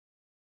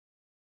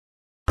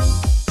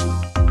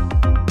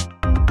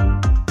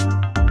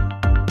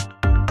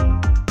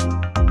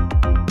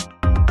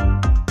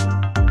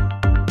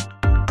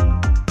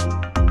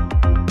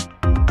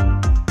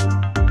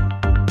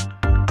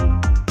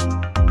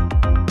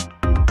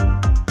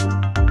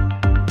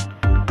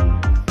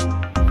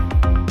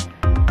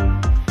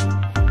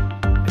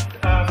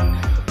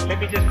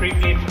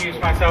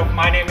myself.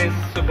 My name is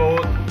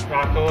Subodh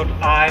Rathod.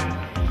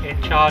 I'm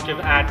in charge of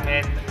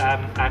admin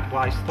at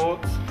Wise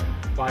Thoughts.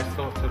 Wise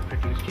Thoughts have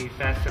produced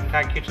GFEST, and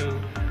thank you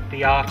to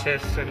the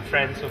artists and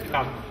friends who've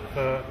come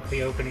for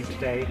the opening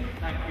today.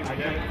 Thank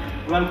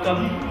you.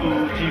 Welcome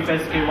to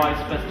GFEST Gaywise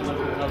FESTival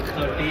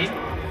 2013.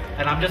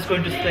 And I'm just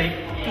going to say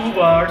 2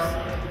 words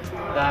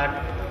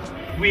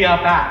that we are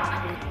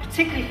back. I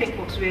particularly think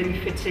what's really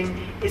fitting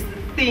is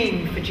the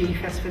theme for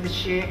GFEST for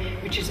this year,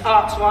 which is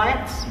Arts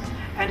Riots,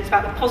 and it's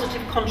about the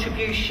positive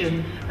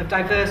contribution of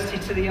diversity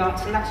to the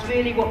arts, and that's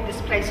really what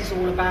this place is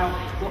all about,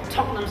 what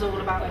Tottenham's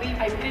all about.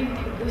 I think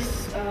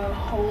this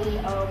whole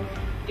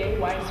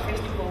Gaywise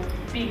Festival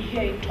being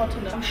here in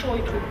Tottenham, I'm sure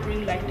it will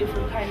bring like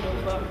different kind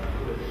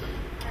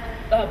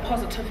of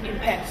positive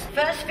impacts.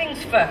 First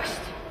things first,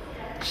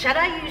 shall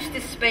I use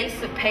this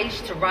space of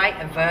page to write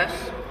a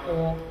verse,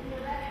 or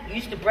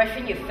use the breath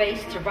in your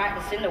face to write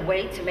us in a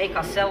way to make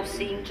ourselves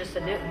seem just a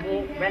little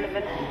more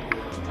relevant?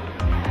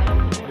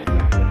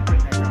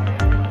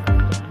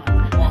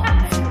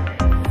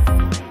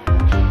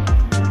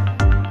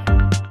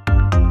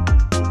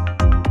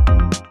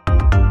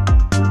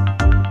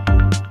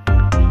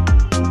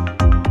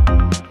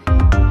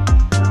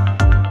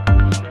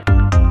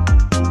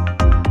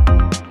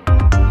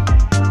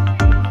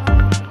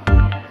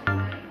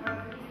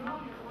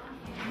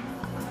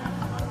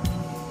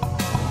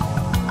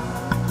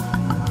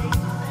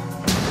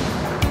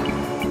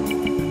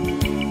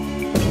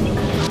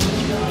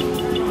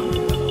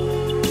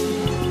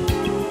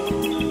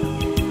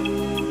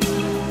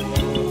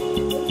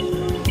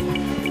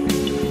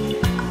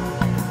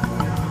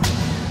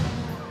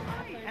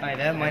 Hi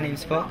there, my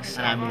name's Fox.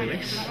 And I'm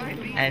Lewis.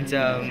 And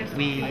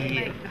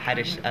we had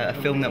a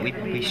film that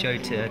we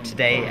showed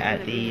today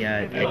at the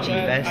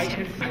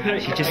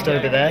GFEST. She's just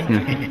over there,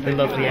 the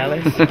lovely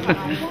Alice.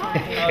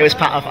 It was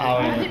part of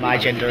our My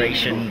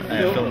Generation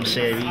film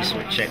series,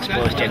 which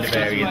explores gender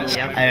variance.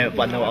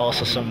 But there were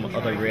also some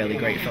other really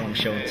great films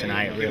shown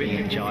tonight. Really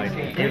enjoyed.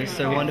 It was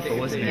so wonderful,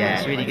 wasn't it? Yeah.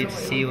 It's really good to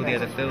see all the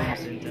other films.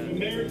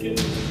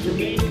 Americans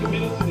remain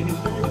committed to the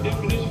historic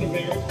definition of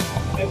marriage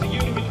as a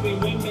union between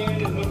one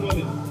man and one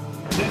woman.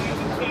 That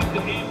hasn't stopped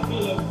a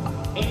handful of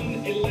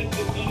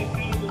unelected,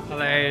 unaccountable...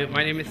 Hello,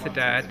 my name is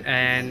Siddharth,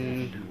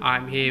 and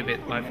I'm here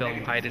with my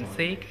film Hide and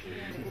Seek.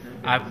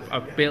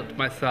 I've built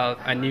myself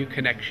a new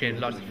connection,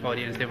 lots of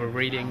audience, they were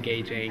really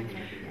engaging.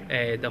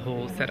 The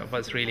whole setup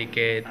was really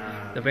good.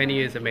 The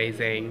venue is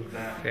amazing,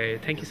 so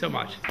thank you so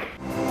much.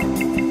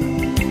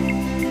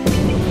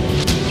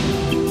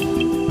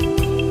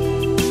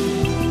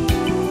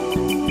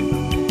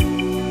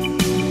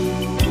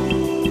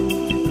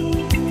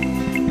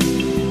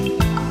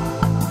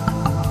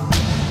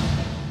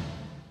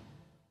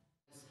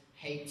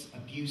 Hate,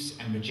 abuse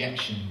and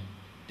rejection.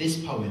 This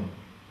poem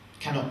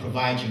cannot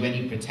provide you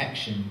any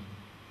protection,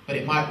 but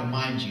it might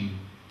remind you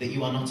that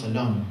you are not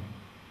alone.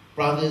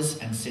 Brothers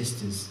and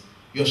sisters,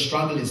 your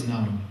struggle is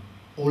known.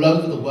 All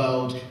over the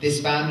world,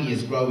 this family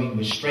is growing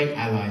with straight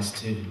allies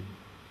too,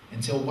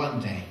 until one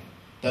day,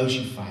 those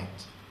you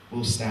fight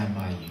will stand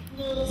by you.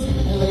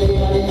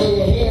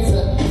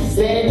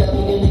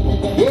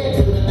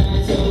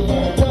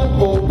 Don't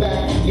hold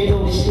back, you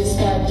know this shit's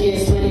got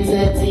years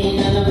 2013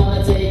 and I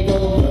wanna take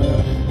over.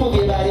 Move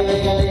your body,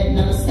 make a let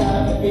non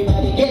stop.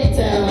 Everybody get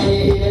down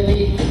when you hear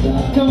me.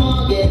 Come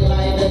on, get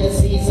live, let the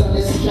seats on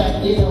this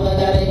track. You know I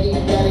gotta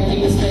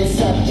keep this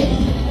place up. I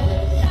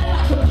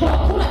like the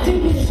clock, all I do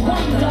is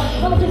wind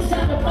up. I'm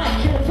inside the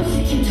bike and the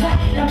pussy too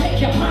tight. Now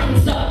make your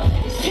minds up.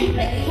 It's too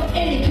late for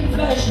any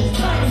conversions.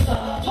 Time's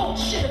up. Talk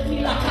shit of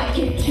me like I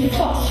give too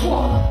fast.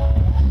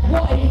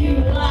 What are you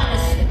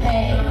lies?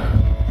 Hey,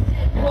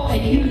 what are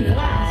you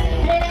lies?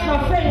 Hey,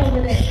 my friend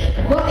over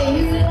there. What are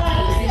you